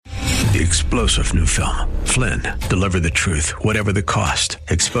The explosive new film, Flynn, deliver the truth, whatever the cost.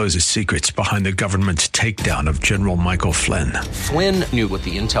 Exposes secrets behind the government's takedown of General Michael Flynn. Flynn knew what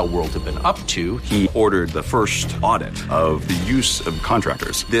the intel world had been up to. He ordered the first audit of the use of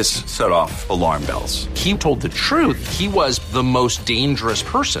contractors. This set off alarm bells. He told the truth. He was the most dangerous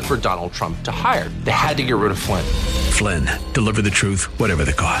person for Donald Trump to hire. They had to get rid of Flynn. Flynn, deliver the truth, whatever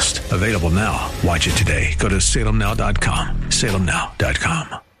the cost. Available now. Watch it today. Go to salemnow.com.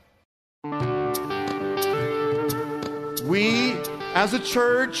 salemnow.com. We, as a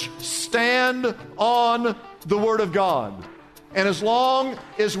church, stand on the Word of God. And as long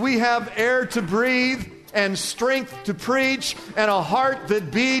as we have air to breathe and strength to preach and a heart that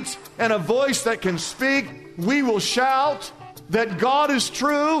beats and a voice that can speak, we will shout that God is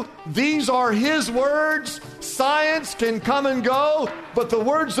true. These are His words. Science can come and go, but the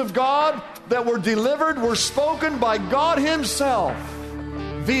words of God that were delivered were spoken by God Himself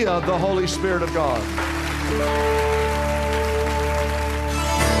via the Holy Spirit of God.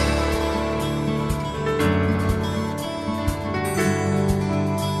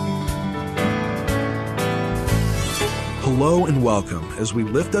 Hello and welcome as we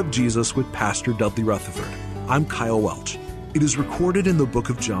lift up Jesus with Pastor Dudley Rutherford. I'm Kyle Welch. It is recorded in the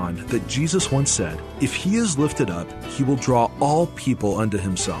book of John that Jesus once said, "If He is lifted up, He will draw all people unto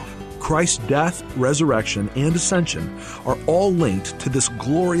Himself." Christ's death, resurrection, and ascension are all linked to this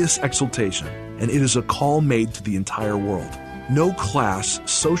glorious exaltation, and it is a call made to the entire world. No class,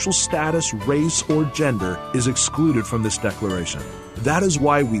 social status, race, or gender is excluded from this declaration. That is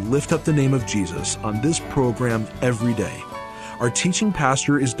why we lift up the name of Jesus on this program every day. Our teaching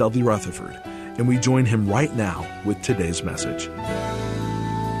pastor is Dudley Rutherford, and we join him right now with today's message.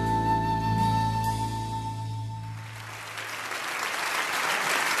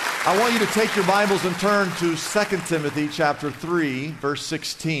 I want you to take your Bibles and turn to 2 Timothy chapter 3, verse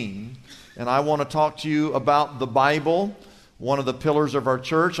 16. And I want to talk to you about the Bible, one of the pillars of our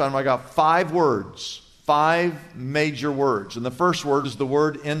church. I got 5 words, 5 major words. And the first word is the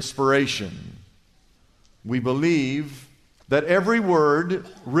word inspiration. We believe that every word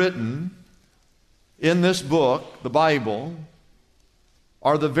written in this book, the Bible,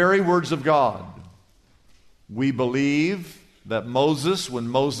 are the very words of God. We believe that Moses, when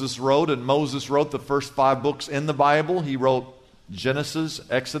Moses wrote the first 5 books in the Bible, he wrote Genesis,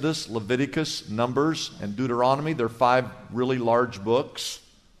 Exodus, Leviticus, Numbers, and Deuteronomy. They're 5 really large books.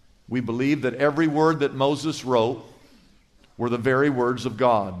 We believe that every word that Moses wrote were the very words of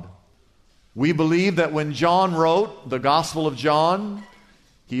God. We believe that when John wrote the Gospel of John,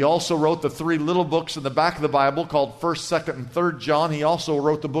 he also wrote the 3 little books in the back of the Bible called 1st, 2nd, and 3rd John. He also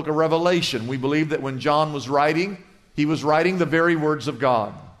wrote the book of Revelation. We believe that when John was writing, he was writing the very words of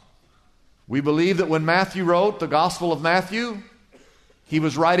God. We believe that when Matthew wrote the Gospel of Matthew, he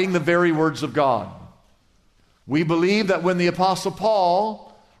was writing the very words of God. We believe that when the Apostle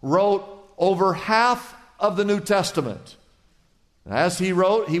Paul wrote over half of the New Testament, as he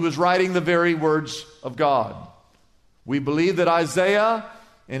wrote, he was writing the very words of God. We believe that Isaiah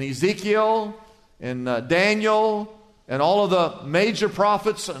and Ezekiel and Daniel and all of the major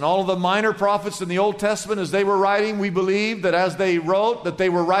prophets and all of the minor prophets in the Old Testament, as they were writing, we believe that as they wrote, that they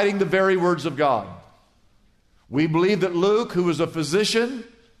were writing the very words of God. We believe that Luke, who was a physician,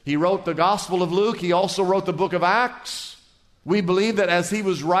 he wrote the Gospel of Luke. He also wrote the book of Acts. We believe that as he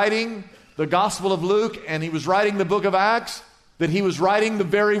was writing the Gospel of Luke and he was writing the book of Acts, that he was writing the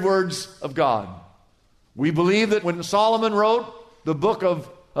very words of God. We believe that when Solomon wrote the book of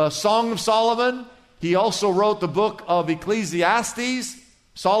Song of Solomon, he also wrote the book of Ecclesiastes.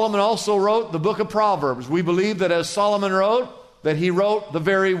 Solomon also wrote the book of Proverbs. We believe that as Solomon wrote, that he wrote the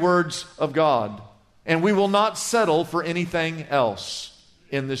very words of God. And we will not settle for anything else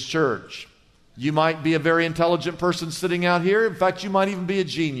in this church. You might be a very intelligent person sitting out here. In fact, you might even be a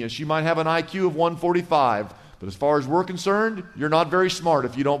genius. You might have an IQ of 145. But as far as we're concerned, you're not very smart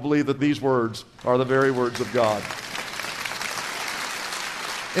if you don't believe that these words are the very words of God.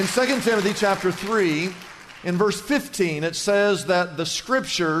 In 2 Timothy chapter 3, in verse 15, it says that the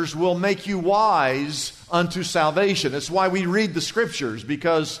Scriptures will make you wise unto salvation. It's why we read the Scriptures,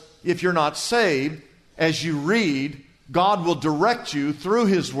 because if you're not saved, as you read, God will direct you through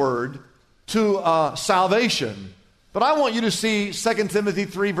His Word to salvation. But I want you to see 2 Timothy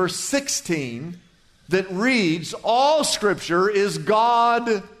 3, verse 16, that reads, all Scripture is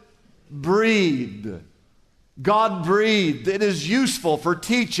God-breathed. God-breathed. It is useful for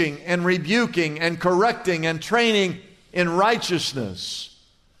teaching and rebuking and correcting and training in righteousness.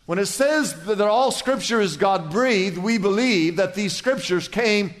 When it says that all Scripture is God-breathed, we believe that these Scriptures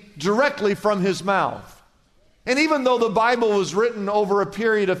came directly from His mouth. And even though the Bible was written over a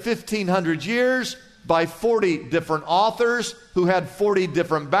period of 1,500 years by 40 different authors who had 40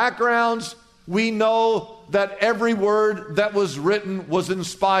 different backgrounds, we know that every word that was written was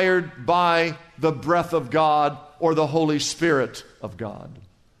inspired by the breath of God or the Holy Spirit of God.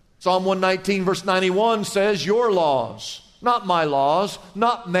 Psalm 119 verse 91 says, your laws, not my laws,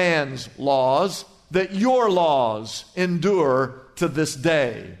 not man's laws, that your laws endure to this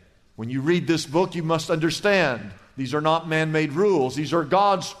day. When you read this book, you must understand these are not man-made rules. These are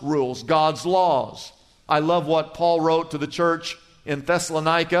God's rules, God's laws. I love what Paul wrote to the church in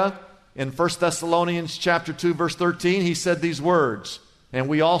Thessalonica. In 1 Thessalonians chapter 2, verse 13, he said these words, and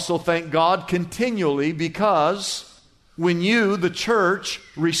we also thank God continually because when you, the church,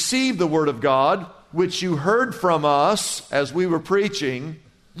 received the word of God, which you heard from us as we were preaching,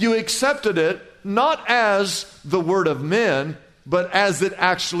 you accepted it not as the word of men, but as it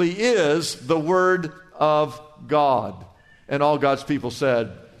actually is the word of God. And all God's people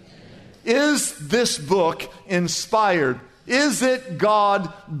said, is this book inspired? Is it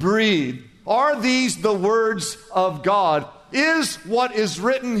God-breathed? Are these the words of God? Is what is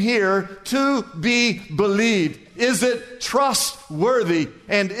written here to be believed? Is it trustworthy?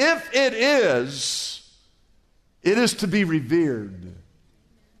 And if it is to be revered.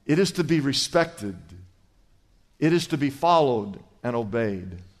 It is to be respected. It is to be followed and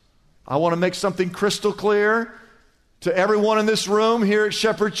obeyed. I want to make something crystal clear to everyone in this room here at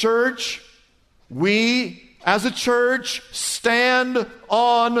Shepherd Church. We, as a church, stand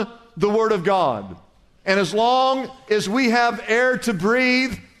on the Word of God. And as long as we have air to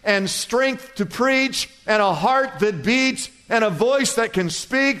breathe and strength to preach and a heart that beats and a voice that can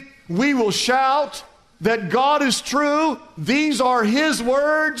speak, we will shout that God is true. These are His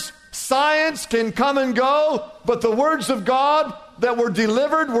words. Science can come and go, but the words of God that were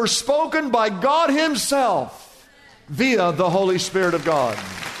delivered were spoken by God Himself via the Holy Spirit of God.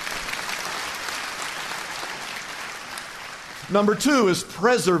 Number 2 is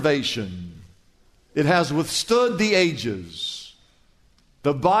preservation. It has withstood the ages.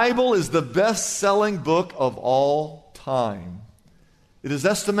 The Bible is the best-selling book of all time. It is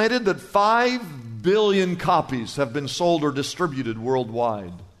estimated that 5 billion copies have been sold or distributed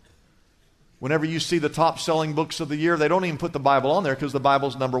worldwide. Whenever you see the top-selling books of the year, they don't even put the Bible on there because the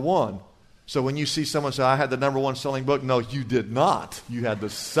Bible's number 1. So when you see someone say, I had the number 1 selling book, no, you did not. You had the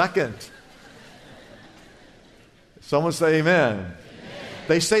second. Someone say amen. Amen.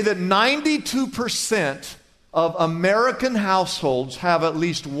 They say that 92% of American households have at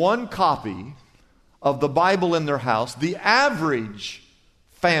least one copy of the Bible in their house. The average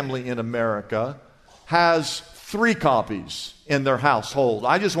family in America has 3 copies in their household.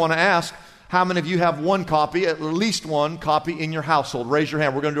 I just want to ask, how many of you have one copy, at least one copy in your household? Raise your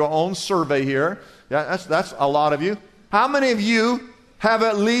hand. We're going to do our own survey here. Yeah, that's a lot of you. How many of you have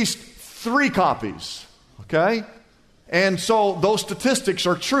at least 3 copies? Okay? And so those statistics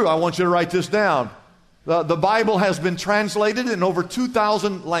are true. I want you to write this down. The Bible has been translated in over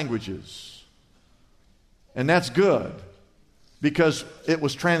 2,000 languages. And that's good because it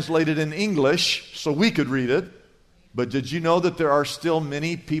was translated in English so we could read it. But did you know that there are still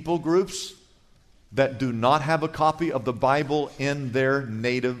many people groups that do not have a copy of the Bible in their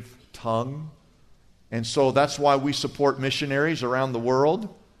native tongue? And so that's why we support missionaries around the world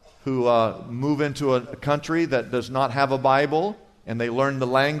who move into a country that does not have a Bible, and they learn the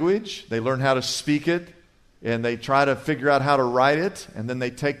language, they learn how to speak it, and they try to figure out how to write it, and then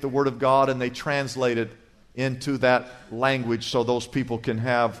they take the Word of God and they translate it into that language so those people can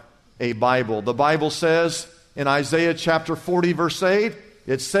have a Bible. The Bible says in Isaiah chapter 40 verse 8,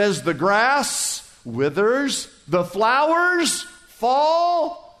 it says the grass withers, the flowers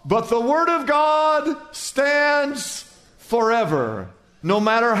fall, but the Word of God stands forever. No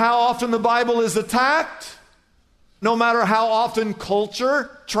matter how often the Bible is attacked, no matter how often culture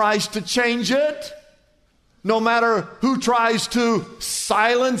tries to change it, no matter who tries to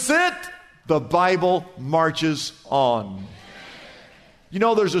silence it, the Bible marches on. You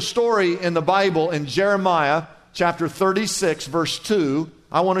know, there's a story in the Bible in Jeremiah chapter 36, verse 2.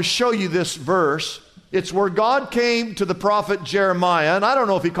 I want to show you this verse. It's where God came to the prophet Jeremiah, and I don't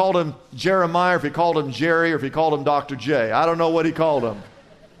know if he called him Jeremiah, or if he called him Jerry, or if he called him Dr. J. I don't know what he called him.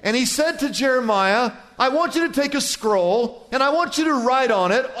 And he said to Jeremiah, I want you to take a scroll, and I want you to write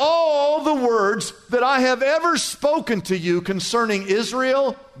on it all the words that I have ever spoken to you concerning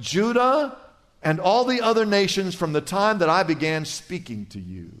Israel, Judah, and all the other nations from the time that I began speaking to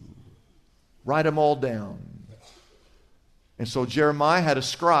you. Write them all down. And so Jeremiah had a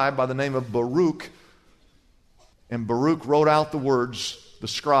scribe by the name of Baruch, and Baruch wrote out the words, the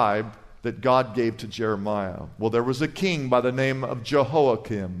scribe, that God gave to Jeremiah? Well, there was a king by the name of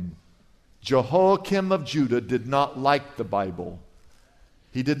Jehoiakim. Jehoiakim of Judah did not like the Bible.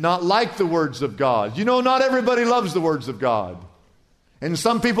 He did not like the words of God. You know, not everybody loves the words of God. And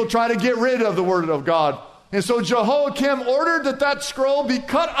some people try to get rid of the word of God. And so Jehoiakim ordered that that scroll be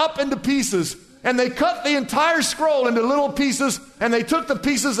cut up into pieces. And they cut the entire scroll into little pieces. And they took the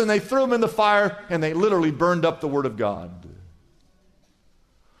pieces and they threw them in the fire. And they literally burned up the word of God.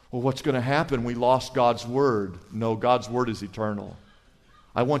 Well, what's going to happen? We lost God's word. No, God's word is eternal.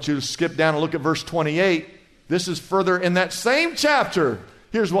 I want you to skip down and look at verse 28. This is further in that same chapter.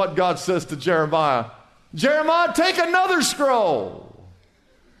 Here's what God says to Jeremiah. Jeremiah, take another scroll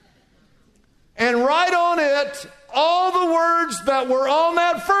and write on it all the words that were on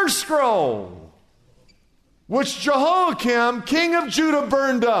that first scroll, which Jehoiakim, king of Judah,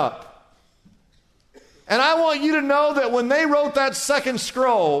 burned up. And I want you to know that when they wrote that second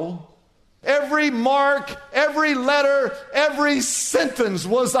scroll, every mark, every letter, every sentence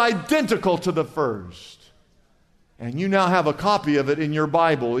was identical to the first. And you now have a copy of it in your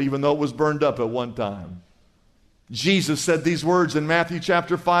Bible, even though it was burned up at one time. Jesus said these words in Matthew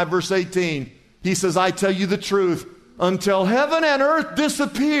chapter 5, verse 18. He says, I tell you the truth, until heaven and earth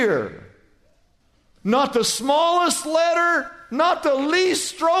disappear, not the smallest letter, not the least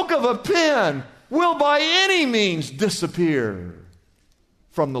stroke of a pen will by any means disappear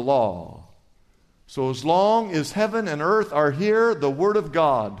from the law. So as long as heaven and earth are here, the Word of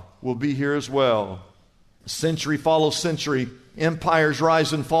God will be here as well. Century follows century. Empires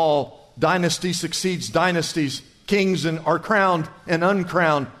rise and fall. Dynasty succeeds dynasties. Kings are crowned and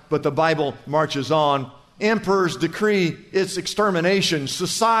uncrowned, but the Bible marches on. Emperors decree its extermination.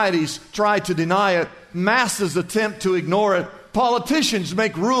 Societies try to deny it. Masses attempt to ignore it. Politicians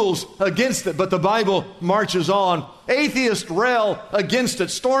make rules against it, but the Bible marches on. Atheists rail against it.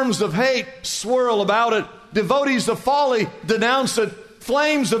 Storms of hate swirl about it. Devotees of folly denounce it.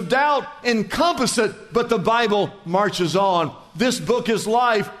 Flames of doubt encompass it, but the Bible marches on. This book is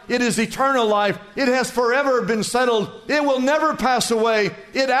life. It is eternal life. It has forever been settled. It will never pass away.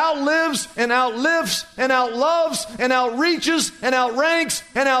 It outlives and outlifts and outloves and outreaches and outranks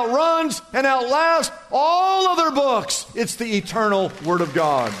and outruns and outlasts all other books. It's the eternal Word of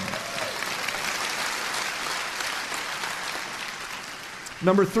God.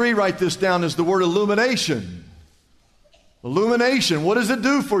 Number 3, write this down, is the word illumination. Illumination, what does it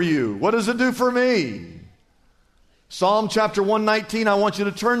do for you? What does it do for me? Psalm chapter 119, I want you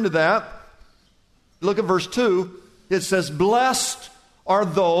to turn to that. Look at verse 2. It says, blessed are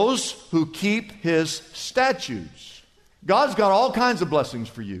those who keep His statutes. God's got all kinds of blessings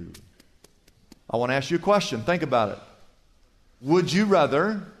for you. I want to ask you a question. Think about it. Would you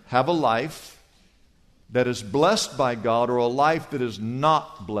rather have a life that is blessed by God or a life that is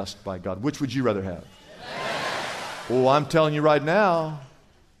not blessed by God? Which would you rather have? Oh, I'm telling you right now,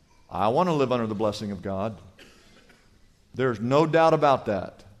 I want to live under the blessing of God. There's no doubt about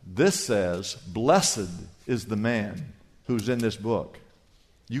that. This says, blessed is the man who's in this book.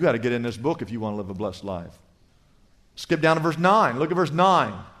 You got to get in this book if you want to live a blessed life. Skip down to verse 9. Look at verse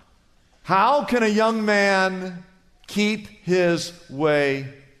 9. How can a young man keep his way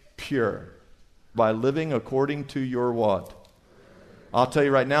pure? By living according to your what? I'll tell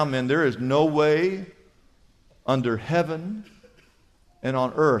you right now, men, there is no way under heaven and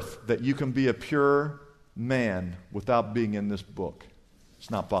on earth that you can be a pure man without being in this book. It's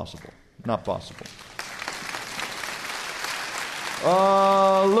not possible. Not possible.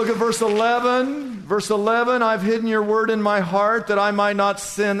 Look at verse 11. Verse 11, I've hidden your word in my heart that I might not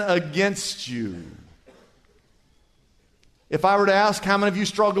sin against you. If I were to ask how many of you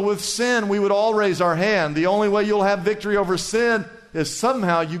struggle with sin, we would all raise our hand. The only way you'll have victory over sin is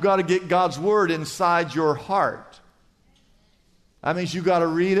somehow you got to get God's word inside your heart. That means you got to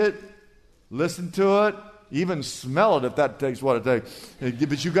read it, listen to it, even smell it if that takes what it takes.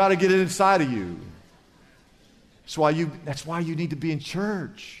 But you got to get it inside of you. That's why you need to be in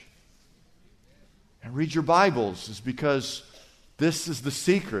church and read your Bibles. Is because this is the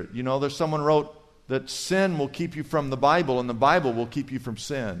secret. You know, there's someone wrote that sin will keep you from the Bible and the Bible will keep you from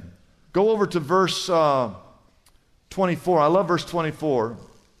sin. Go over to verse 24. I love verse 24.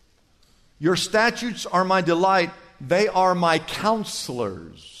 Your statutes are my delight. They are my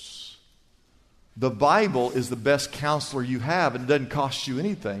counselors. The Bible is the best counselor you have, and it doesn't cost you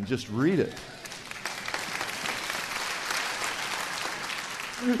anything. Just read it.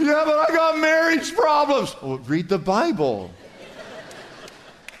 Yeah, but I got marriage problems. Well, read the Bible.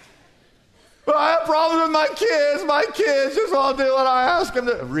 But I have problems with my kids. My kids just won't do what I ask them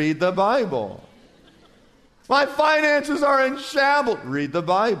to. Read the Bible. My finances are in shambles. Read the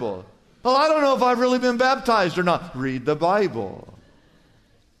Bible. Well, I don't know if I've really been baptized or not. Read the Bible.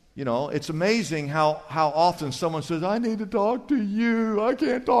 You know, it's amazing how often someone says, I need to talk to you. I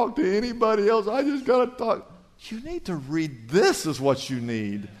can't talk to anybody else. I just got to talk. You need to read. This is what you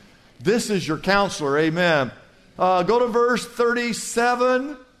need. This is your counselor. Amen. Go to verse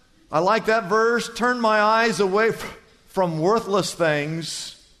 37. I like that verse. Turn my eyes away from worthless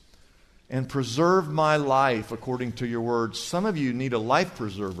things and preserve my life according to your word. Some of you need a life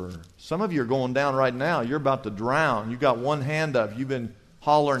preserver. Some of you are going down right now. You're about to drown. You got one hand up. You've been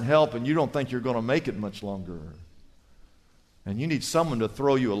hollering help, and you don't think you're going to make it much longer. And you need someone to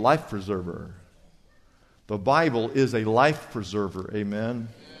throw you a life preserver. The Bible is a life preserver. Amen.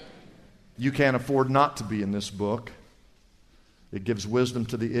 You can't afford not to be in this book. It gives wisdom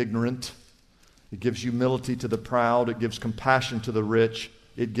to the ignorant. It gives humility to the proud. It gives compassion to the rich.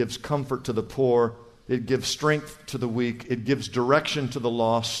 It gives comfort to the poor. It gives strength to the weak. It gives direction to the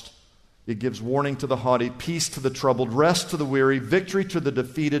lost. It gives warning to the haughty, peace to the troubled, rest to the weary, victory to the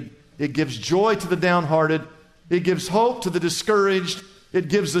defeated. It gives joy to the downhearted. It gives hope to the discouraged. It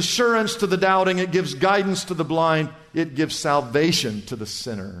gives assurance to the doubting. It gives guidance to the blind. It gives salvation to the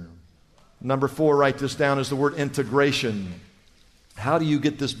sinner. Number 4, write this down, is the word integration. How do you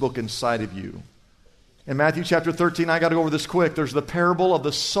get this book inside of you? In Matthew chapter 13, I got to go over this quick. There's the parable of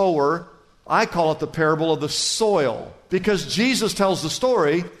the sower. I call it the parable of the soil, because Jesus tells the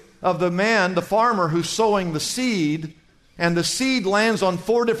story of the man, the farmer, who's sowing the seed, and the seed lands on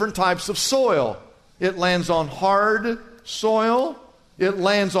 4 different types of soil. It lands on hard soil, it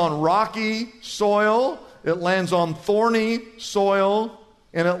lands on rocky soil, it lands on thorny soil,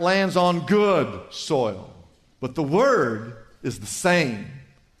 and it lands on good soil. But the word is the same.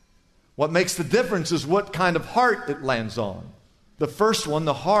 What makes the difference is what kind of heart it lands on. The first one,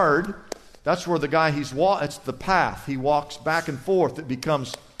 the hard, that's where the guy it's the path. He walks back and forth. It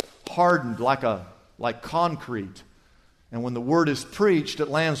becomes hardened like concrete. And when the word is preached, it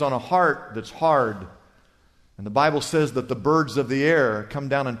lands on a heart that's hard. And the Bible says that the birds of the air come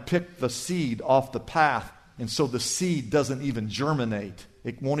down and pick the seed off the path. And so the seed doesn't even germinate.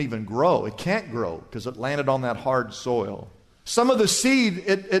 It won't even grow. It can't grow because it landed on that hard soil. Some of the seed,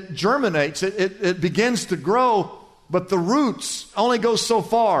 it germinates. It begins to grow, but the roots only go so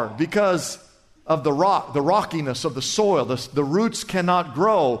far because of the rockiness of the soil. The roots cannot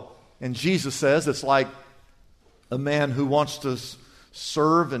grow. And Jesus says it's like a man who wants to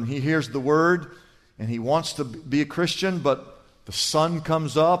serve, and he hears the word, and he wants to be a Christian, but the sun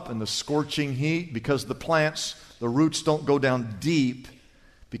comes up and the scorching heat, because the roots don't go down deep,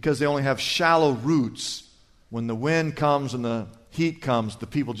 because they only have shallow roots. When the wind comes and the heat comes, the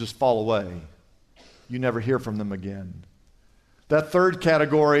people just fall away. You never hear from them again. That third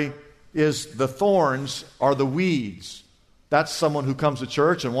category is the thorns are the weeds. That's someone who comes to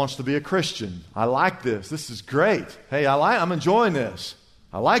church and wants to be a Christian. I like this. This is great. Hey, I'm enjoying this.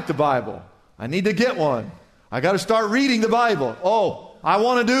 I like the Bible. I need to get one. I got to start reading the Bible. Oh, I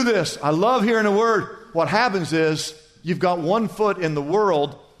want to do this. I love hearing the word. What happens is you've got one foot in the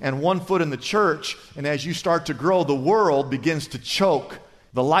world and one foot in the church, and as you start to grow, the world begins to choke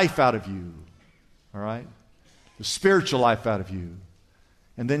the life out of you. All right? The spiritual life out of you.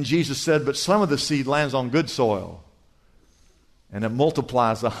 And then Jesus said, but some of the seed lands on good soil. And it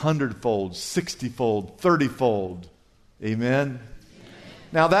multiplies 100-fold, 60-fold, 30-fold. Amen?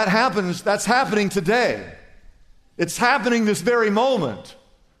 Now that's happening today. It's happening this very moment.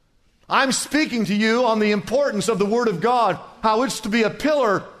 I'm speaking to you on the importance of the Word of God, how it's to be a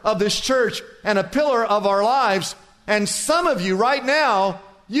pillar of this church and a pillar of our lives. And some of you right now,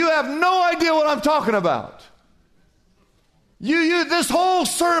 you have no idea what I'm talking about. This whole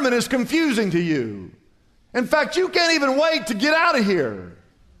sermon is confusing to you. In fact, you can't even wait to get out of here.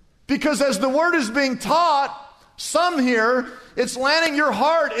 Because as the Word is being taught, some here, it's landing, your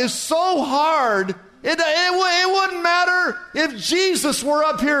heart is so hard, it wouldn't matter if Jesus were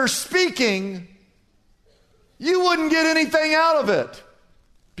up here speaking. You wouldn't get anything out of it.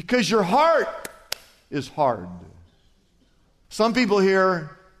 Because your heart is hard. Some people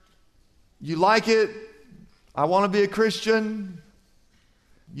here, you like it. I want to be a Christian.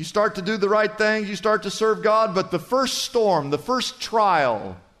 You start to do the right things. You start to serve God. But the first storm, the first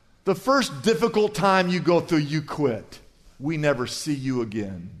trial, the first difficult time you go through, you quit. We never see you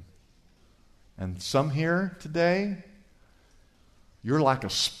again. And some here today, you're like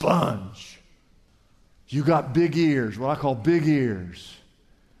a sponge. You got big ears, what I call big ears.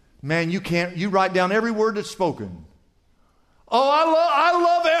 Man, you write down every word that's spoken. Oh, I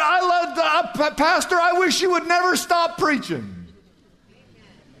love Pastor, I wish you would never stop preaching.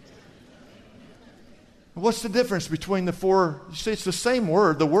 What's the difference between the four? You see, it's the same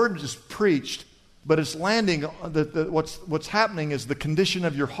word. The word is preached, but it's landing. What's happening is the condition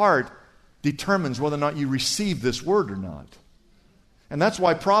of your heart determines whether or not you receive this word or not. And that's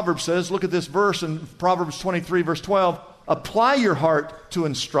why Proverbs says, look at this verse in Proverbs 23, verse 12, apply your heart to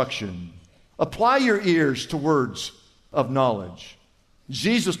instruction. Apply your ears to words of knowledge.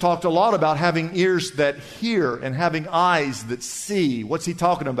 Jesus talked a lot about having ears that hear and having eyes that see. What's he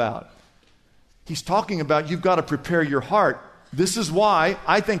talking about? He's talking about you've got to prepare your heart. This is why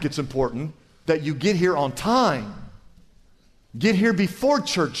I think it's important that you get here on time. Get here before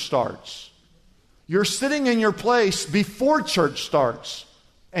church starts. You're sitting in your place before church starts,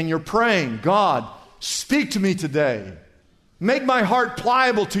 and you're praying, God, speak to me today. Make my heart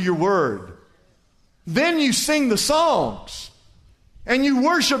pliable to your word. Then you sing the songs, and you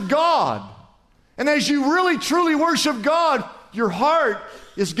worship God. And as you really, truly worship God, your heart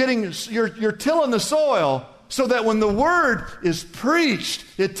is you're tilling the soil so that when the word is preached,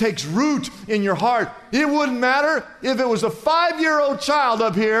 it takes root in your heart. It wouldn't matter if it was a 5-year-old child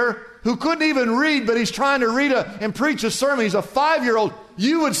up here who couldn't even read, but he's trying to read and preach a sermon. He's a 5-year-old.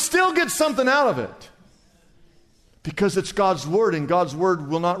 You would still get something out of it because it's God's word, and God's word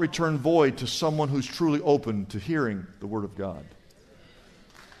will not return void to someone who's truly open to hearing the word of God.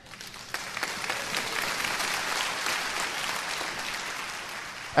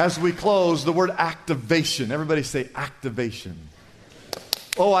 As we close, the word activation. Everybody say activation.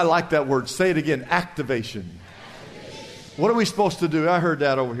 Oh, I like that word. Say it again, activation. What are we supposed to do? I heard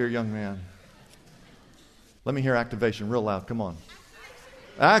that over here, young man. Let me hear activation real loud. Come on.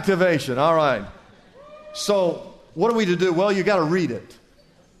 Activation. All right. So, what are we to do? Well, you got to read it.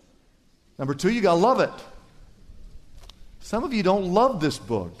 Number 2, you got to love it. Some of you don't love this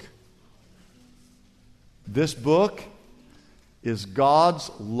book. This book is God's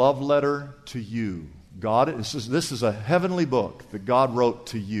love letter to you. This is a heavenly book that God wrote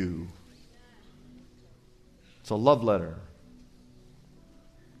to you. It's a love letter.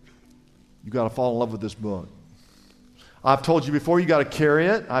 You've got to fall in love with this book. I've told you before, you got to carry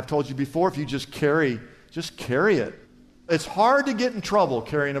it. I've told you before, if you just carry it. It's hard to get in trouble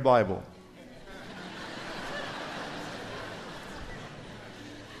carrying a Bible.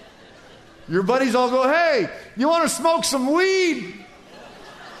 Your buddies all go, hey, you want to smoke some weed?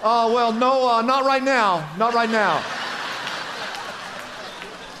 Oh, well, no, not right now. Not right now.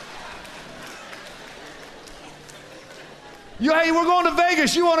 Hey, we're going to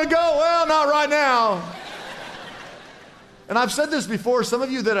Vegas. You want to go? Well, not right now. And I've said this before. Some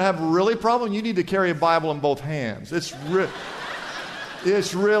of you that have really problem, you need to carry a Bible in both hands. It's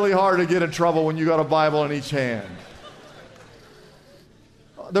really hard to get in trouble when you got a Bible in each hand.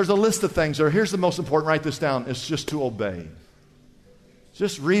 There's a list of things there. Here's the most important. Write this down. It's just to obey.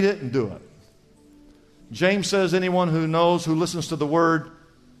 Just read it and do it. James says anyone who listens to the word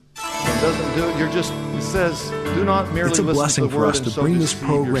and doesn't do it, it says, do not merely listen to the word. It's a blessing for us to bring this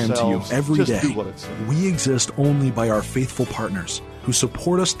program to you every day. We exist only by our faithful partners who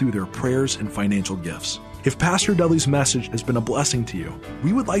support us through their prayers and financial gifts. If Pastor Dudley's message has been a blessing to you,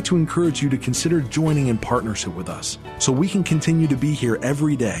 we would like to encourage you to consider joining in partnership with us so we can continue to be here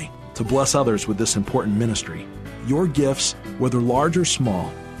every day to bless others with this important ministry. Your gifts, whether large or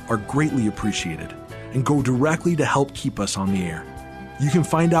small, are greatly appreciated and go directly to help keep us on the air. You can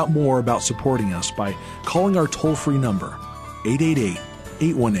find out more about supporting us by calling our toll-free number,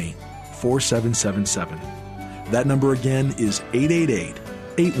 888-818-4777. That number again is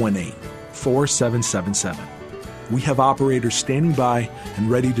 888-818-4777. We have operators standing by and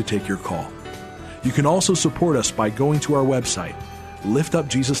ready to take your call. You can also support us by going to our website,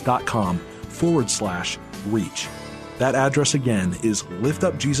 liftupjesus.com/reach. That address again is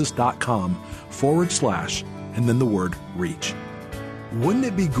liftupjesus.com/ and then the word reach. Wouldn't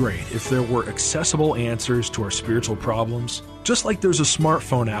it be great if there were accessible answers to our spiritual problems? Just like there's a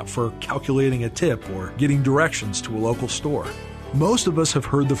smartphone app for calculating a tip or getting directions to a local store. Most of us have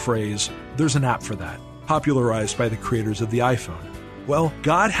heard the phrase, there's an app for that, popularized by the creators of the iPhone. Well,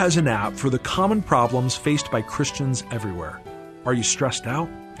 God has an app for the common problems faced by Christians everywhere. Are you stressed out?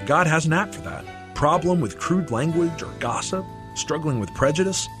 God has an app for that. Problem with crude language or gossip? Struggling with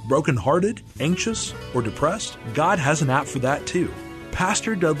prejudice? Brokenhearted? Anxious? Or depressed? God has an app for that too.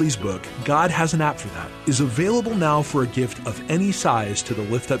 Pastor Dudley's book, God Has an App for That, is available now for a gift of any size to the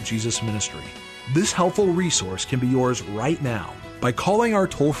Lift Up Jesus ministry. This helpful resource can be yours right now by calling our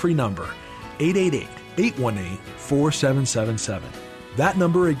toll-free number, 888-818-4777. That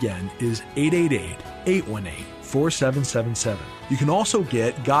number again is 888-818-4777. You can also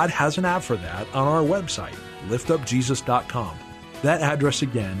get God Has an App for That on our website, liftupjesus.com. That address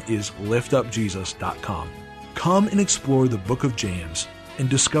again is liftupjesus.com. Come and explore the book of James and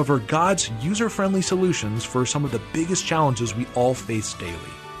discover God's user-friendly solutions for some of the biggest challenges we all face daily.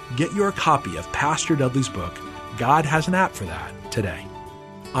 Get your copy of Pastor Dudley's book, God Has an App for That, today.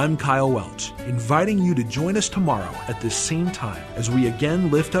 I'm Kyle Welch, inviting you to join us tomorrow at this same time as we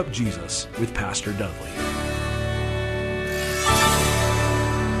again lift up Jesus with Pastor Dudley.